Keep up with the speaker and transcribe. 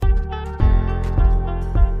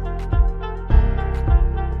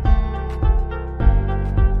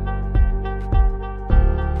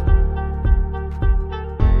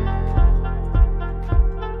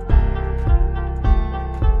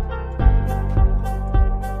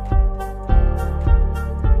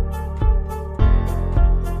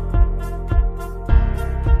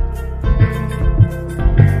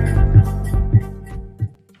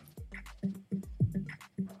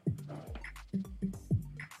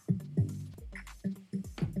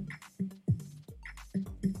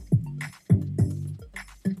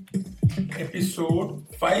episode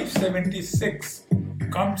 576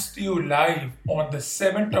 comes to you live on the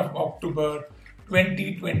 7th of October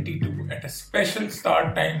 2022 at a special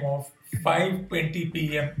start time of 5:20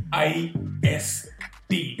 p.m. IST.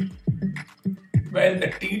 Well, the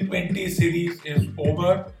T20 series is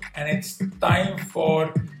over and it's time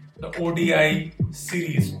for the ODI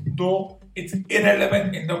series, though it's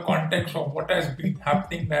irrelevant in the context of what has been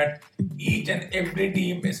happening, that each and every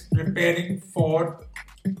team is preparing for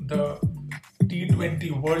the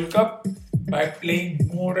T20 World Cup by playing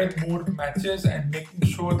more and more matches and making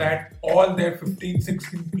sure that all their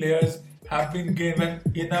 15-16 players have been given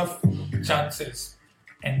enough chances.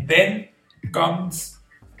 And then comes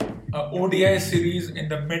a ODI series in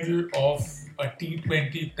the middle of a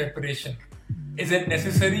T20 preparation. Is it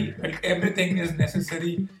necessary? Well, everything is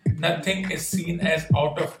necessary. Nothing is seen as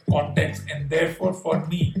out of context, and therefore for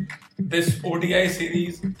me, this ODI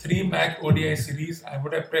series, 3-match ODI series, I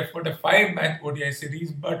would have preferred a 5-match ODI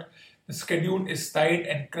series, but the schedule is tight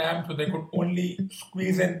and cramped, so they could only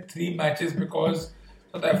squeeze in 3 matches because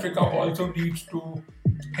South Africa also needs to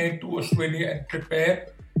head to Australia and prepare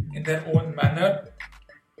in their own manner.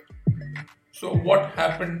 So what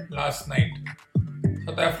happened last night?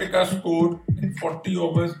 South Africa scored in 40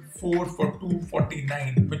 overs 4 for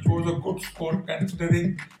 249, which was a good score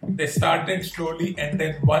considering they started slowly, and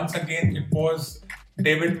then once again it was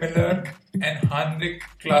David Miller and Henrik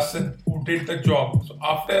Klaasen who did the job. So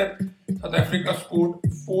after South Africa scored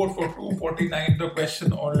 4 for 249, the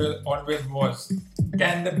question always was,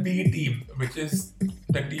 can the B team, which is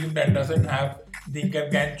the team that doesn't have the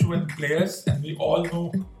gargantuan players, and we all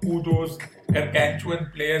know who those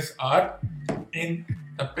gargantuan players are. In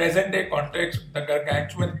the present day context, the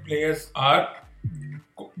gargantuan players are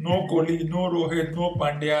no Kohli, no Rohit, no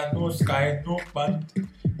Pandya, no Sky, no Pant,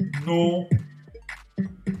 no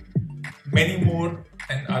many more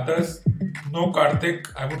and others. No Karthik.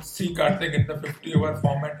 I would see Karthik in the 50-over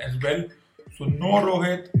format as well. So no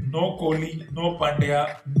Rohit, no Kohli, no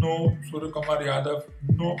Pandya, no Suryakumar Yadav,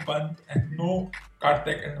 no Pant, and no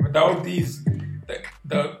Karthik. And without these,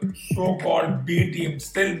 the so-called B team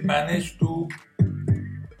still managed to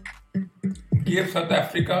give South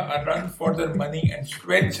Africa a run for their money and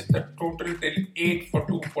stretch the total till 8 for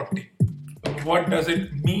 240. So what does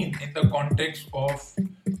it mean in the context of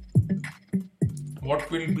what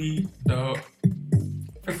will be the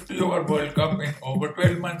 50-over World Cup in over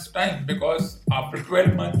 12 months' time? Because after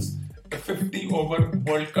 12 months, the 50-over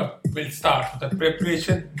World Cup will start. The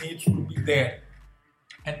preparation needs to be there.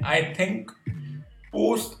 And I think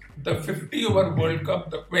post the 50-over World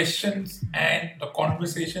Cup, the questions and the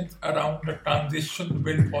conversations around the transition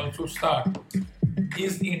will also start.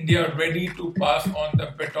 Is India ready to pass on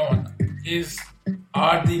the baton?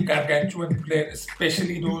 Are the gargantuan players,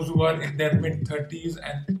 especially those who are in their mid-30s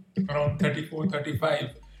and around 34,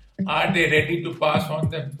 35, are they ready to pass on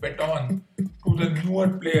the baton to the newer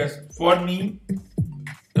players? For me,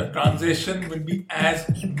 the transition will be as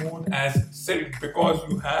smooth as silk because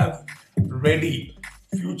you have ready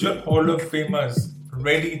future Hall of Famers,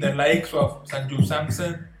 ready the likes of Sanju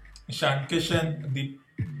Samson, Ishan Kishan,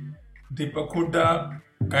 Deepak Hooda,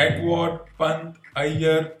 Gaikwad, Pant,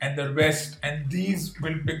 Iyer, and the rest, and these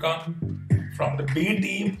will become from the B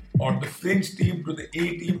team or the fringe team to the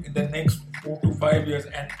A team in the next 4 to 5 years,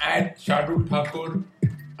 and add Shardul Thakur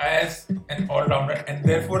as an all-rounder. And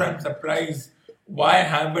therefore, I'm surprised why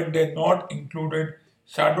haven't they not included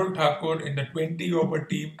Shardul Thakur in the 20-over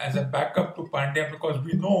team as a backup to Pandya, because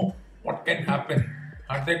we know what can happen.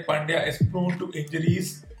 Hardik Pandya is prone to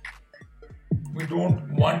injuries. We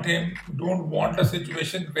don't want him. We don't want a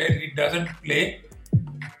situation where he doesn't play.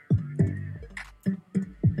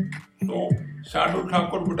 So Shardul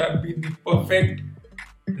Thakur would have been the perfect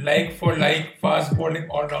like-for-like fast bowling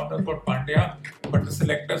all-rounder for Pandya, but the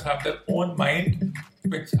selectors have their own mind,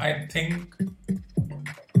 which I think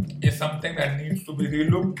is something that needs to be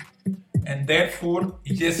relooked. And therefore,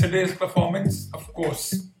 yesterday's performance, of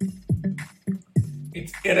course,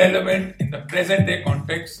 it's irrelevant in the present day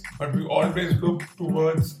context, but we always look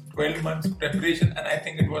towards 12 months preparation, and I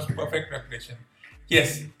think it was perfect preparation.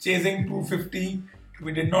 Yes, chasing 250,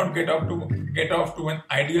 we did not get off to an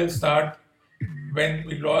ideal start when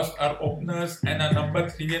we lost our openers, and our number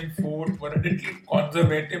 3 and 4 were a little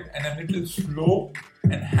conservative and a little slow.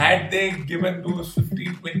 And had they given those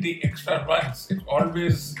 15-20 extra runs, it's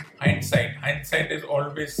always hindsight. Hindsight is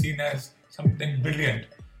always seen as something brilliant.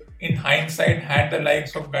 In hindsight, had the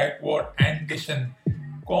likes of Gaikwad and Kishan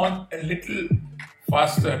gone a little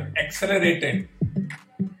faster, accelerated,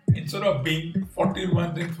 instead of being 40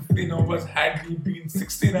 runs in 15 overs. Had we been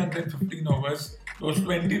 60 runs in 15 overs, those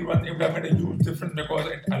 20 runs it would have made a huge difference because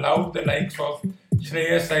it allowed the likes of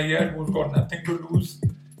Shreyas Iyer, who's got nothing to lose,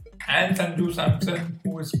 and Sanju Samson,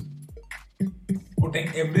 who is putting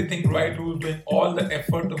everything right, who's doing all the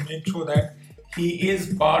effort to make sure that he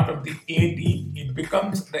is part of the A team. He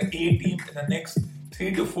becomes the A team in the next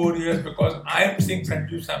 3 to 4 years, because I am seeing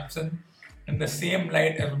Sanju Samson in the same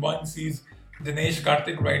light as one sees Dinesh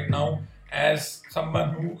Karthik right now, as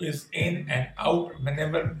someone who is in and out.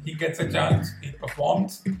 Whenever he gets a chance, he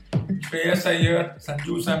performs. Shreyas Iyer,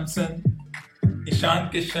 Sanju Samson, Ishan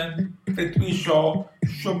Kishan, Prithvi Shaw,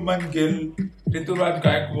 Shubman Gill, Rituraj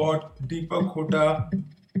Gaikwad, Deepak Hooda,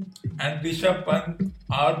 and Rishabh Pant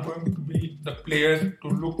are going to be the players to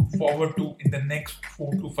look forward to in the next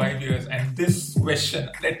 4 to 5 years. And this question,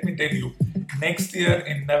 let me tell you, next year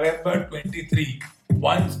in November 23,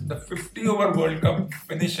 once the 50 over World Cup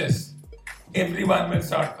finishes, everyone will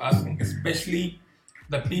start asking, especially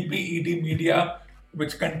the PPED media,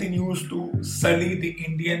 which continues to sully the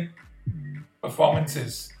Indian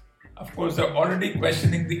performances. Of course, they're already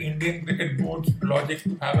questioning the Indian Cricket Board's logic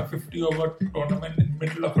to have a 50 over tournament in the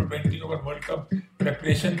middle of a 20 over World Cup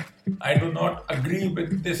preparation. I do not agree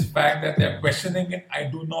with this fact that they're questioning it. I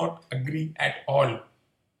do not agree at all.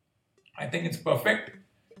 I think it's perfect.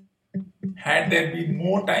 Had there been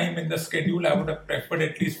more time in the schedule, I would have preferred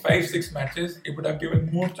at least 5-6 matches. It would have given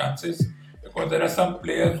more chances, because there are some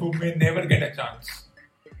players who may never get a chance.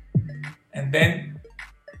 And then,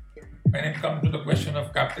 when it comes to the question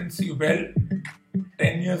of captaincy, well,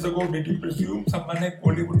 10 years ago, did you presume someone like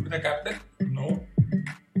Kohli would be the captain? No.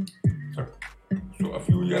 So a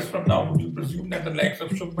few years from now, would you presume that the likes of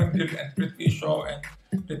Shubman Gill and Prithvi Shaw and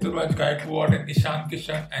Rituraj Gaikwad and Ishan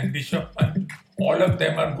Kishan and Rishabh Pant, all of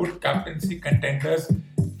them are good captaincy contenders?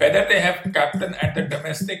 Whether they have captain at the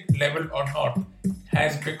domestic level or not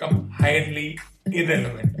has become highly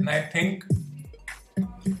irrelevant. And I think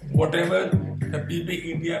whatever the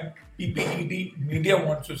PPED media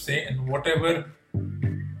wants to say, and whatever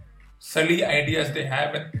silly ideas they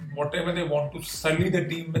have, and whatever they want to sully the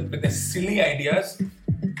team with their silly ideas,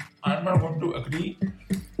 I'm not going to agree.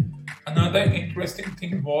 Another interesting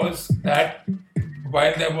thing was that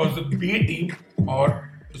while there was a B team,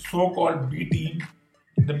 or the so-called B team,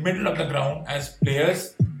 in the middle of the ground as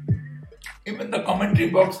players, even the commentary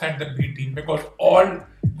box had the B team, because all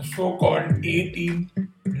the so-called A team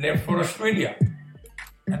left for Australia.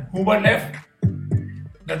 And who were left?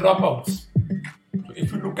 The dropouts. So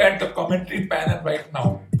if you look at the commentary panel right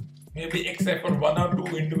now, maybe except for one or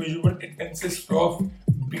two individuals, it consists of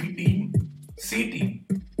B team, C team.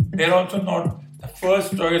 They're also not the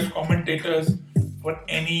first choice commentators for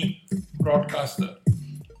any broadcaster,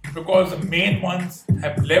 because the main ones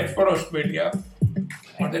have left for Australia,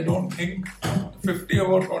 or they don't think the 50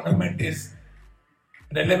 over tournament is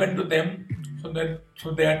relevant to them.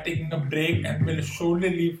 So they are taking a break and will surely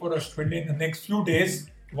leave for Australia in the next few days.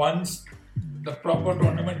 Once the proper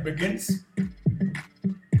tournament begins,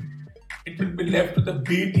 it will be left to the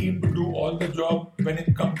B team to do all the job when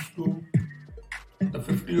it comes to the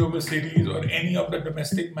 50 over series or any of the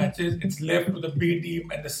domestic matches. It's left to the B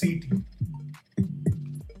team and the C team.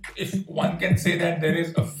 If one can say that there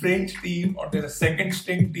is a fringe team or there's a second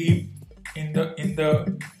string team in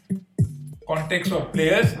the context of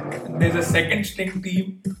players, there's a second string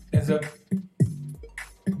team, there's a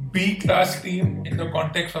B class team in the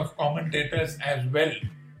context of commentators as well.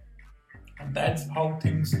 And that's how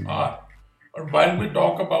things are. But while we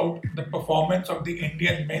talk about the performance of the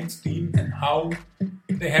Indian men's team and how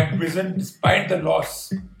they have risen despite the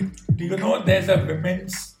loss, do you know there's a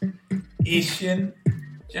women's Asian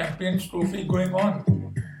Champions Trophy going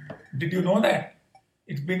on? Did you know that?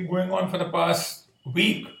 It's been going on for the past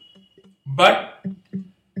week. But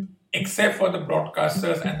except for the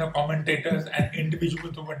broadcasters and the commentators and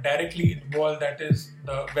individuals who were directly involved, that is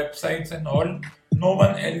the websites and all, no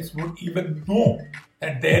one else would even know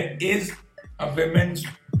that there is a women's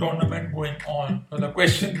tournament going on. So the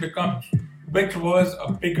question becomes, which was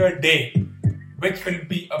a bigger day? Which will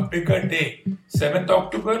be a bigger day, 7th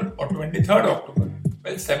October or 23rd October?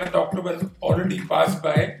 Well, 7th October has already passed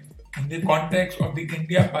by in the context of the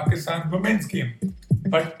India-Pakistan women's game.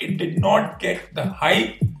 But it did not get the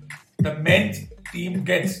hype the men's team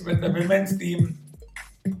gets. When the women's team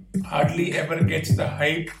hardly ever gets the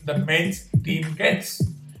hype the men's team gets.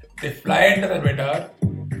 They fly under the radar.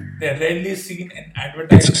 They're rarely seen in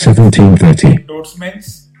advertisements. It's 17:30.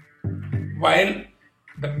 Endorsements. While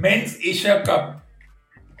the men's Asia Cup,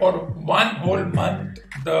 for one whole month,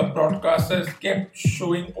 the broadcasters kept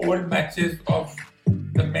showing old matches of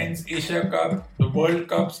the Men's Asia Cup, the World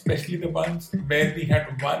Cup, especially the ones where we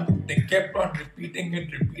had won, they kept on repeating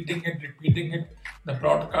it. The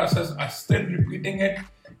broadcasters are still repeating it.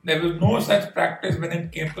 There was no such practice when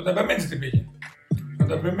it came to the women's division. So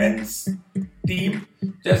the women's team,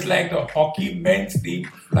 just like the hockey men's team,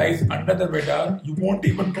 flies under the radar. You won't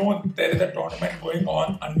even know there is a tournament going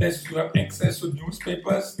on unless you have access to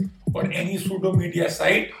newspapers or any pseudo media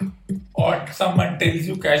site, or someone tells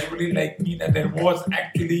you casually like me that there was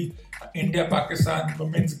actually an India-Pakistan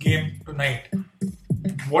women's game tonight.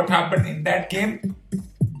 What happened in that game?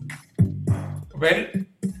 Well,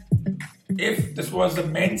 if this was the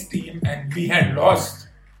men's team and we had lost,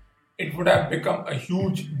 it would have become a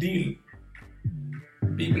huge deal.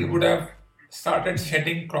 People would have started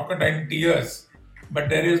shedding crocodile tears, but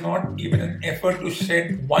there is not even an effort to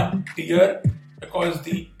shed one tear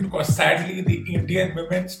because sadly the Indian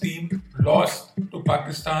women's team lost to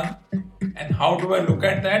Pakistan. And how do I look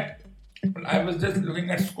at that? Well, I was just looking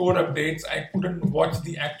at score updates. I couldn't watch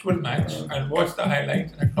the actual match. I'll watch the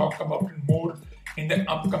highlights and I'll talk about it more in the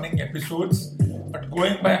upcoming episodes. But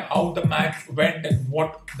going by how the match went and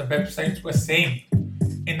what the websites were saying,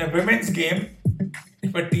 in a women's game,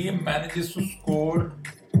 if a team manages to score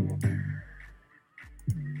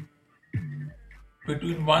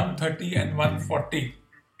between 130 and 140,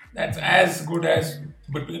 that's as good as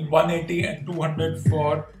between 180 and 200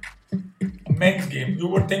 for a men's game. You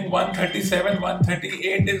would think 137,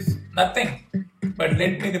 138 is nothing. But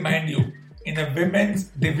let me remind you, in a women's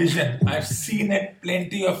division, I've seen it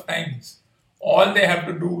plenty of times. All they have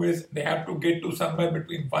to do is they have to get to somewhere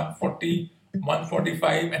between 140,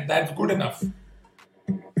 145, and that's good enough.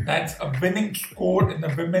 That's a winning score in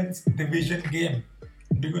the women's division game.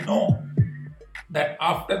 Do you know that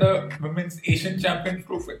after the Women's Asian Champions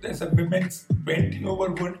Trophy, there's a women's 20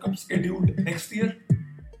 over World Cup scheduled next year?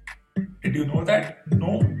 Did you know that?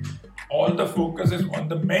 No. All the focus is on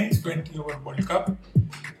the men's 20 over World Cup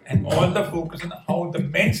and all the focus on how the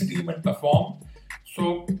men's team will perform.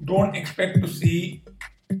 So don't expect to see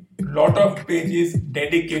a lot of pages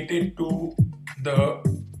dedicated to the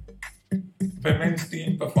women's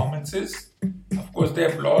team performances. Of course, they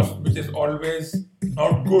have lost, which is always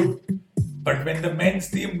not good. But when the men's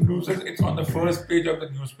team loses, it's on the first page of the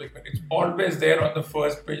newspaper. It's always there on the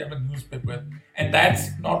first page of the newspaper. And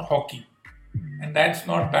that's not hockey. And that's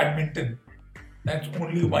not badminton. That's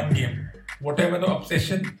only one game. Whatever the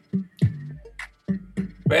obsession,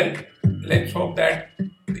 well, let's hope that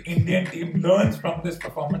the Indian team learns from these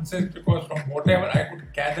performances, because from whatever I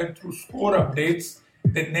could gather through score updates,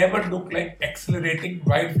 they never look like accelerating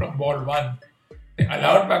right from ball one. They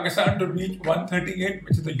allowed Pakistan to reach 138,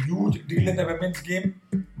 which is a huge deal in the women's game,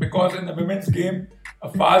 because in the women's game,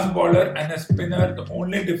 a fast bowler and a spinner, the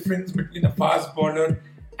only difference between a fast bowler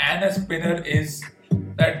and a spinner is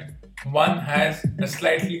that one has a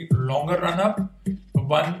slightly longer run-up,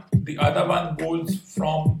 the other one bowls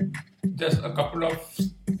from just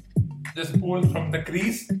bowls from the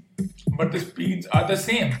crease, but the speeds are the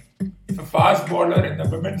same. If a fast bowler in the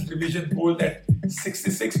women's division bowled at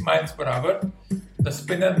 66 miles per hour, the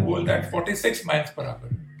spinner bowled at 46 miles per hour.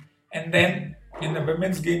 And then in the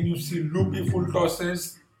women's game, you see loopy full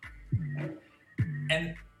tosses,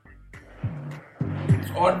 and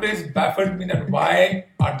it's always baffled me that why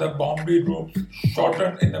are the boundary ropes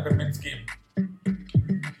shortened in the women's game?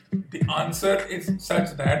 The answer is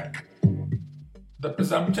such that the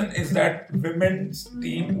presumption is that women's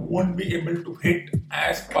team won't be able to hit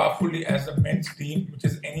as powerfully as the men's team, which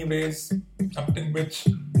is anyways something which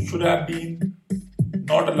should have been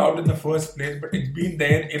not allowed in the first place, but it's been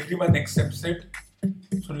there, everyone accepts it.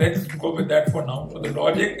 So let's go with that for now. So the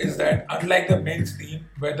logic is that unlike the men's team,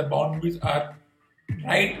 where the boundaries are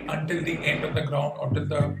right until the end of the ground or till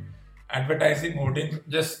the advertising hoarding,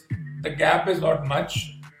 just the gap is not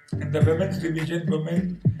much. In the women's division,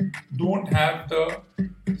 women don't have the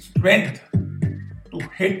strength to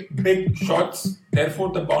hit big shots,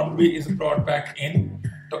 therefore the boundary is brought back in.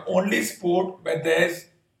 The only sport where there's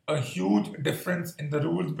a huge difference in the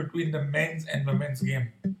rules between the men's and women's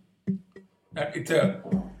game, that it's a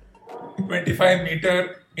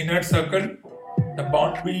 25-meter inner circle. The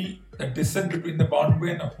boundary, the distance between the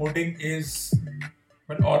boundary and the hoarding is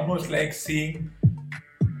almost like seeing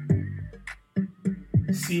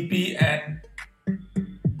CP and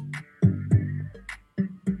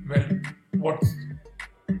what's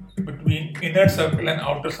between inner circle and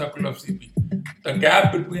outer circle of CP. The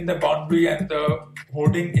gap between the boundary and the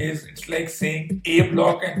hoarding is, it's like saying A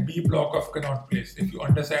block and B block of Connaught Place, if you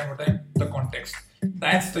understand the context.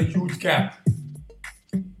 That's the huge gap.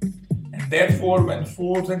 And therefore, when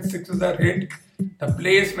 4s and 6s are hit, The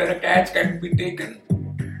place where a catch can be taken,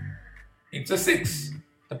 it's a 6.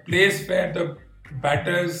 The place where the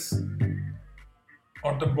batters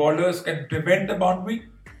or the bowlers can prevent the boundary,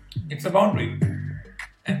 it's a boundary.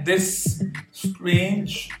 And this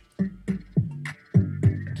strange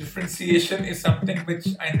differentiation is something which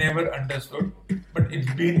I never understood, but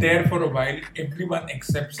it's been there for a while. Everyone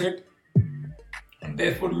accepts it, and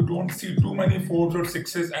therefore you don't see too many 4s or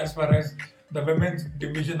 6s as far as the women's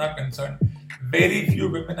division are concerned. Very few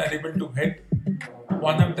women are able to hit,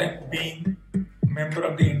 one of them being a member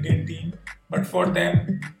of the Indian team. But for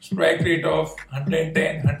them, strike rate of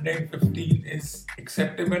 110, 115 is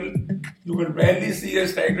acceptable. You will rarely see a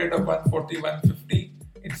strike rate of 140, 150.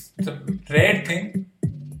 It's a rare thing.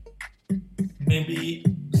 Maybe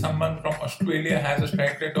someone from Australia has a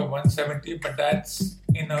strike rate of 170, but that's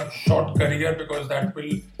in a short career, because that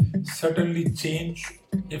will certainly change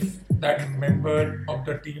if that member of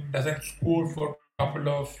the team doesn't score for a couple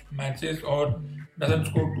of matches or doesn't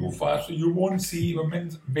score too fast. So you won't see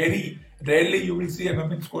women's, very rarely you will see a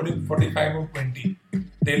woman scoring 45 or 20.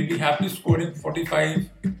 They'll be happy scoring 45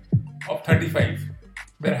 or 35.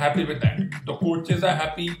 They're happy with that. The coaches are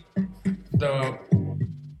happy. The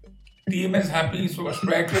team is happy. So a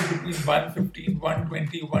strike rate between 115,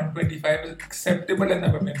 120, 125 is acceptable in the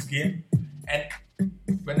women's game. And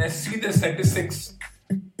when I see the statistics,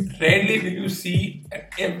 rarely will you see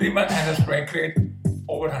that everyone has a strike rate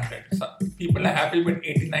over 100. So people are happy with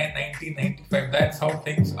 89, 90, 95. That's how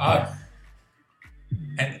things are.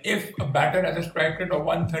 And if a batter has a strike rate of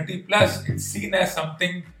 130 plus, it's seen as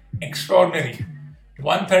something extraordinary.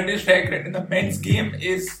 130 strike rate in the men's game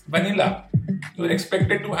is vanilla. You're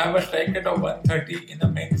expected to have a strike rate of 130 in a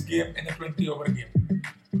men's game in a 20 over game.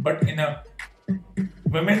 But in a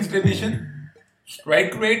women's division,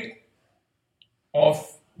 strike rate of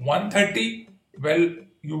 130, well,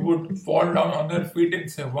 you would fall down on your feet and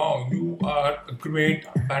say, wow, you are a great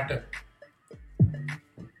batter.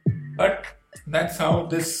 But that's how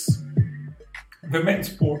this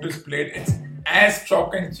women's sport is played. It's as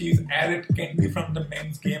chalk and cheese as it can be from the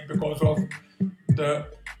men's game, because of the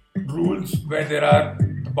rules where there are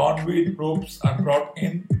the boundary ropes are brought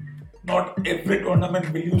in. Not every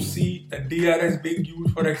tournament will you see the DRS being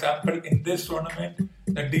used. For example, in this tournament,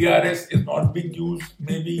 the DRS is not being used.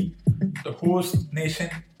 Maybe the host nation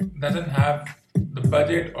doesn't have the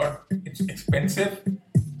budget or it's expensive.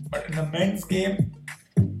 But in the men's game,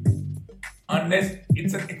 unless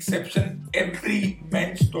it's an exception, every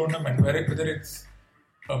men's tournament, whether it's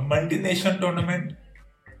a multi-nation tournament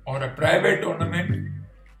or a private tournament,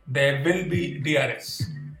 there will be DRS.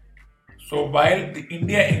 So while the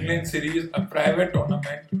India-England series, a private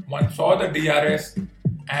tournament, one saw the DRS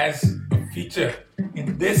as a feature.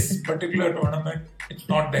 In this particular tournament, it's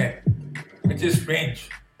not there, which is strange.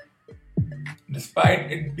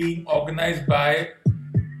 Despite it being organized by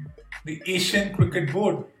the Asian Cricket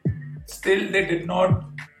Board, still they did not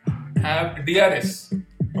have DRS.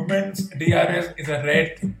 Women's DRS is a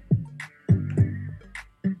rare thing.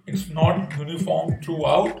 It's not uniform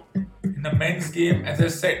throughout. In the men's game, as I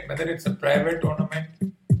said, whether it's a private tournament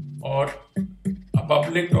or a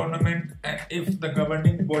public tournament, and if the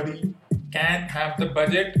governing body can have the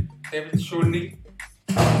budget, they will surely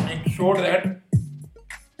make sure that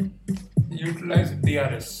they utilize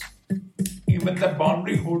DRS. Even the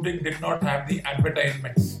boundary hoarding did not have the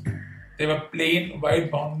advertisements. They were plain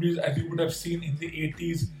white boundaries, as you would have seen in the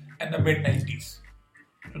 80s and the mid-90s.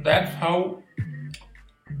 So that's how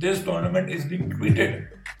this tournament is being treated.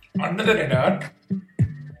 Under the radar,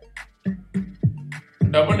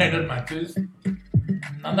 double-header matches.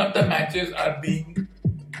 None of the matches are being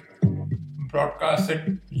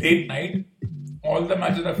broadcasted late night. All the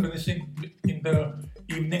matches are finishing in the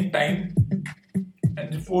evening time.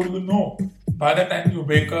 And before you know, by the time you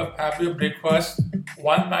wake up, have your breakfast,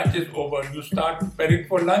 one match is over. You start preparing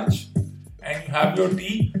for lunch and you have your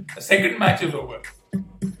tea, the second match is over.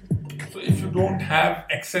 So if you don't have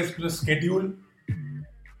access to the schedule,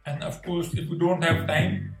 and of course, if you don't have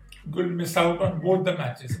time, you will miss out on both the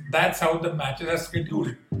matches. That's how the matches are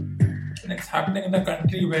scheduled. And it's happening in a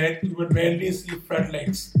country where you will rarely see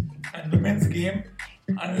floodlights. And women's game,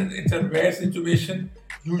 unless it's a rare situation,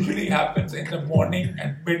 usually happens in the morning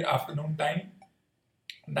and mid-afternoon time.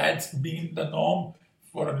 That's been the norm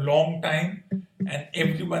for a long time, and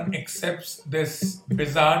everyone accepts this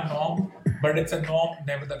bizarre norm, but it's a norm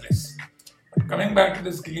nevertheless. But coming back to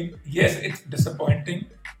this game, yes, it's disappointing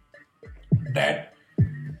that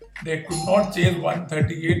they could not chase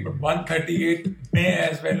 138, but 138 may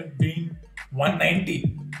as well have been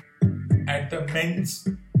 190 at the men's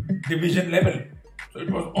division level. So it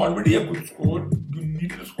was already a good score. You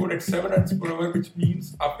needed to score at 7 runs per over, which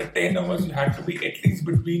means after 10 overs you had to be at least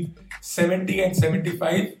between 70 and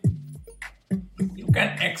 75. You can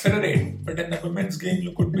accelerate, but in the women's game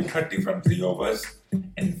you could be 30 from 3 overs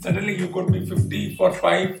and suddenly you could be 50 for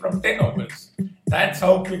 5 from 10 overs. That's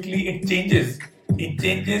how quickly it changes. It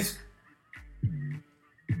changes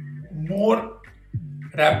more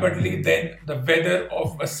rapidly than the weather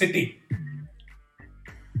of a city.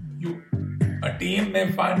 A team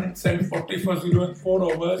may find itself 40 for 0 in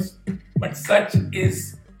 4 overs, but such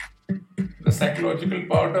is the psychological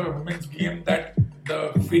part of a women's game that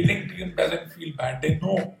the fielding team doesn't feel bad. They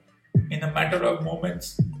know in a matter of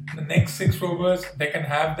moments, the next 6 overs, they can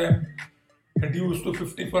have them reduced to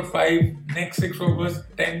 50 for 5. Next 6 overs,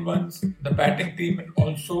 10 runs. The batting team will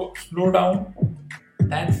also slow down.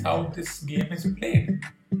 That's how this game is played.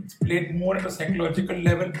 It's played more at a psychological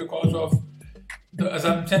level because of the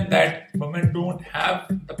assumption that women don't have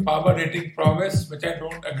the power rating prowess, which I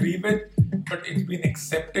don't agree with, but it's been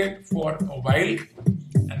accepted for a while,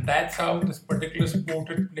 and that's how this particular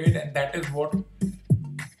sport is played, and that is what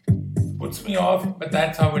puts me off, but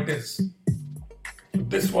that's how it is. So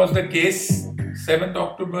this was the case. 7th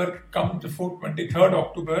October comes before 23rd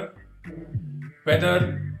October.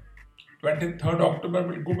 Whether 23rd October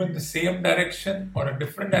will go in the same direction or a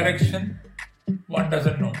different direction, one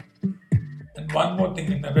doesn't know. And one more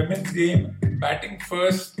thing, in the women's game, batting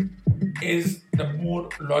first is the more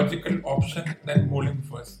logical option than bowling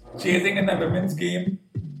first. Chasing in the women's game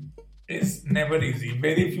is never easy.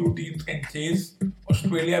 Very few teams can chase,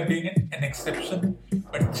 Australia being an exception.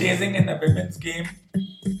 But chasing in the women's game,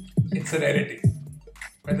 it's a rarity.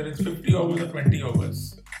 Whether it's 50 overs or 20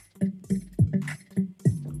 overs.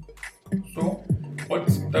 So,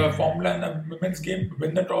 what's the formula in the women's game?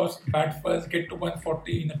 Win the toss, bat first, get to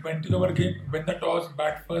 140. In a 20-over game, win the toss,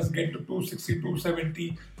 bat first, get to 260,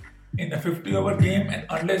 270. In a 50-over game, and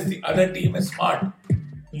unless the other team is smart,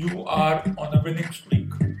 you are on a winning streak.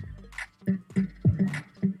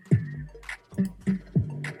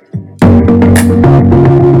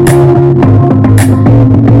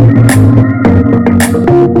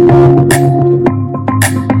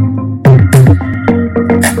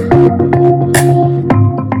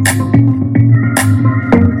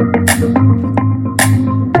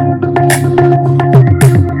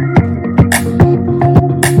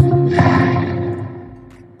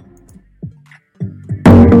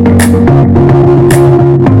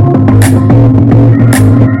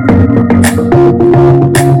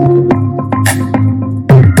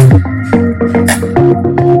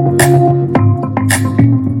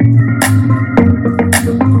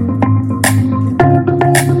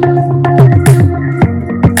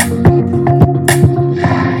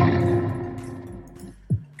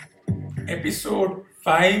 Episode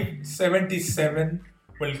 577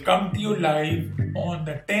 will come to you live on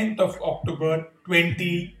the 10th of October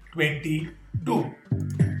 2022.